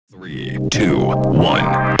Three, two,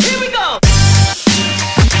 one. Here we go!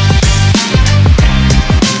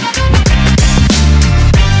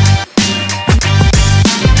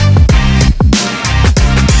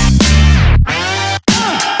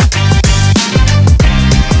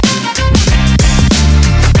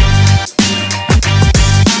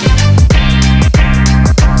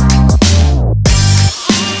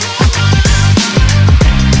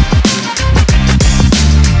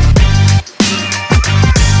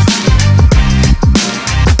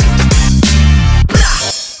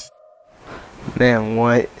 Man,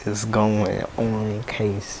 what is going on,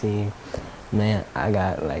 KC? Man, I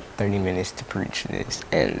got like 30 minutes to preach this,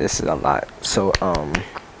 and this is a lot. So, alright,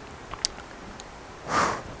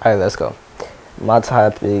 let's go. My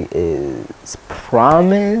topic is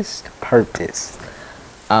promised purpose.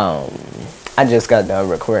 I just got done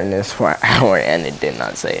recording this for an hour, and it did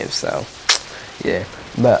not save, so, yeah.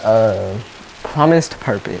 But, promised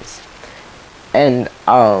purpose. And,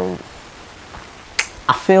 I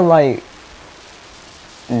feel like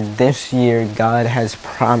this year God has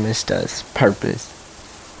promised us purpose.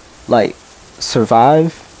 Like,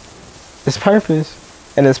 survive is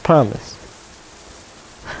purpose and it's promise.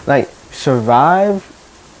 Like, survive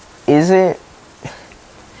isn't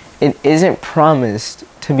promised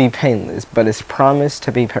to be painless, but it's promised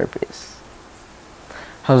to be purpose.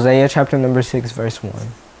 Hosea chapter number 6 verse 1.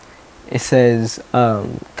 It says,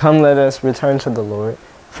 come let us return to the Lord,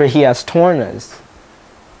 for he has torn us.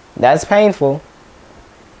 That's painful.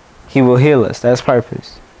 He will heal us. That's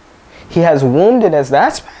purpose. He has wounded us.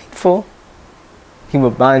 That's painful. He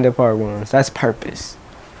will bind up our wounds. That's purpose.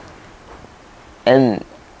 And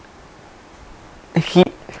okay.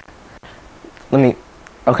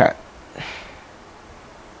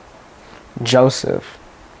 Joseph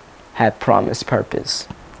had promised purpose.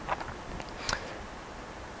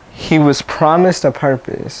 He was promised a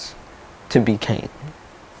purpose to be king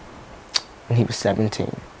when he was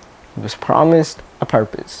 17. He was promised a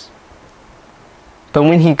purpose. But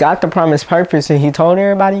when he got the promised purpose and he told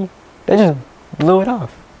everybody, they just blew it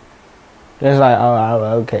off. They're just like,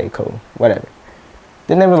 oh, okay, cool, whatever.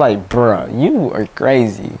 Then they were like, bruh, you are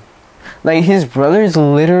crazy. Like, his brothers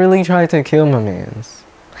literally tried to kill my mans.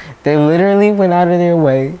 They literally went out of their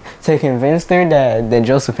way to convince their dad that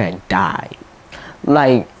Joseph had died.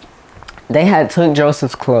 Like, they had took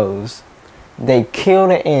Joseph's clothes, they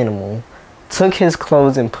killed an animal, took his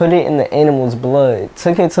clothes and put it in the animal's blood,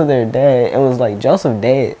 took it to their dad, and was like, Joseph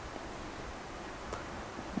dead.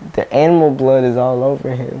 The animal blood is all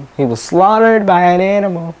over him. He was slaughtered by an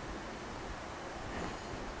animal.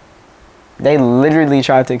 They literally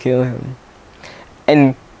tried to kill him.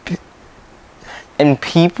 And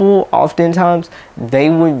people, oftentimes, they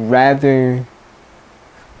would rather...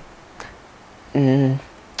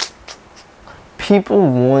 people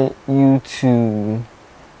want you to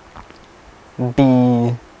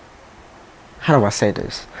be, how do I say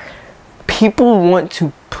this? People want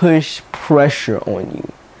to push pressure on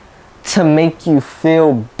you to make you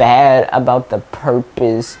feel bad about the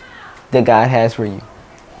purpose that God has for you.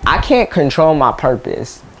 I can't control my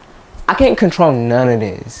purpose. I can't control none of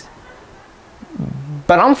this.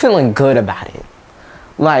 But I'm feeling good about it.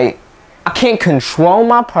 Like, I can't control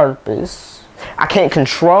my purpose. I can't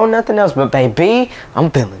control nothing else, but baby,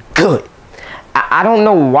 I'm feeling good. I don't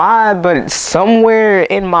know why, but somewhere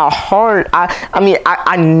in my heart,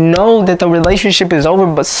 I know that the relationship is over,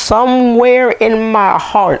 but somewhere in my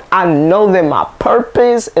heart, I know that my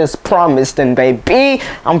purpose is promised, and baby,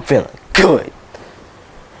 I'm feeling good.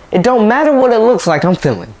 It don't matter what it looks like, I'm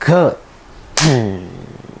feeling good.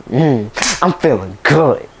 I'm feeling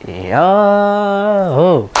good.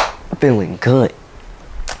 Yo, I'm feeling good.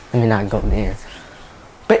 Let me not go there.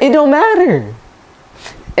 But it don't matter.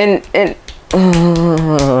 And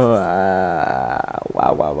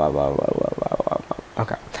wow.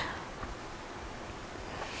 Okay.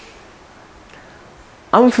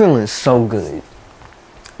 I'm feeling so good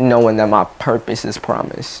knowing that my purpose is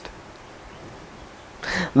promised.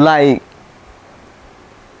 Like,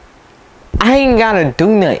 I ain't gotta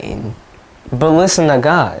do nothing but listen to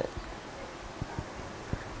God.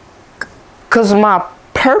 Cause my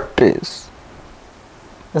purpose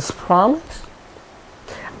is promised.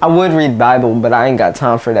 I would read Bible, but I ain't got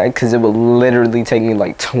time for that because it would literally take me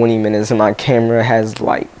like 20 minutes and my camera has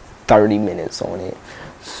like 30 minutes on it.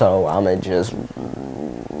 So I'ma just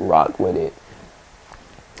rock with it.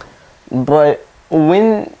 But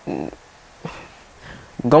when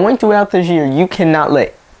going throughout this year, you can't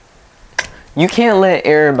let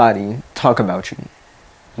everybody talk about you,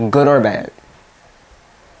 good or bad.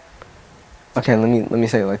 Okay, let me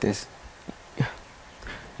say it like this.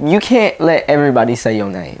 you can't let everybody say your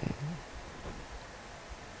name.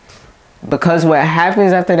 Because what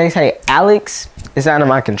happens after they say Alex is out of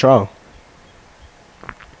my control.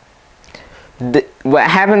 What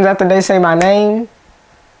happens after they say my name,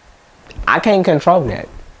 I can't control that.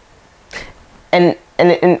 And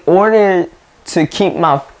in order to keep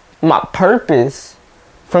my purpose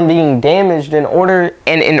from being damaged, in order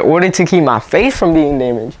to keep my faith from being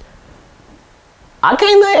damaged, I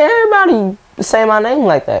can't let everybody say my name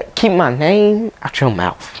like that. Keep my name out your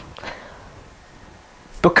mouth.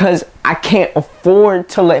 Because I can't afford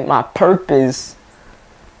to let my purpose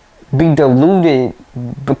be diluted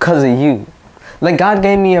because of you. Like, God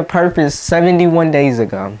gave me a purpose 71 days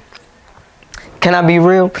ago. Can I be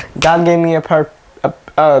real? God gave me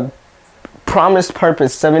a promised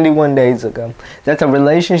purpose 71 days ago. That the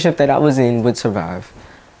relationship that I was in would survive.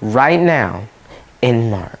 Right now, in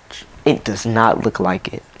March, it does not look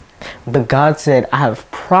like it. But God said, I have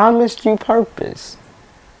promised you purpose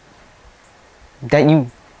that you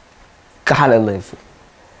gotta live.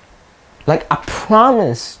 Like, I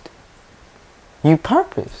promised you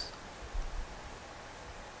purpose.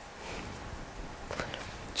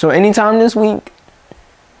 So anytime this week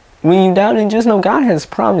when you doubt it, just know God has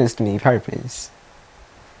promised me purpose.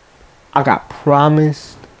 I got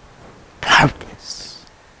promised purpose.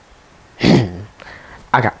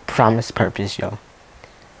 I got promised purpose, yo.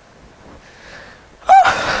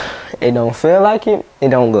 It don't feel like it. It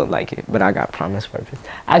don't look like it. But I got promised purpose.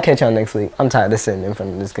 I'll catch y'all next week. I'm tired of sitting in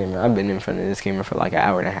front of this camera. I've been in front of this camera for like an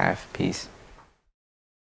hour and a half. Peace.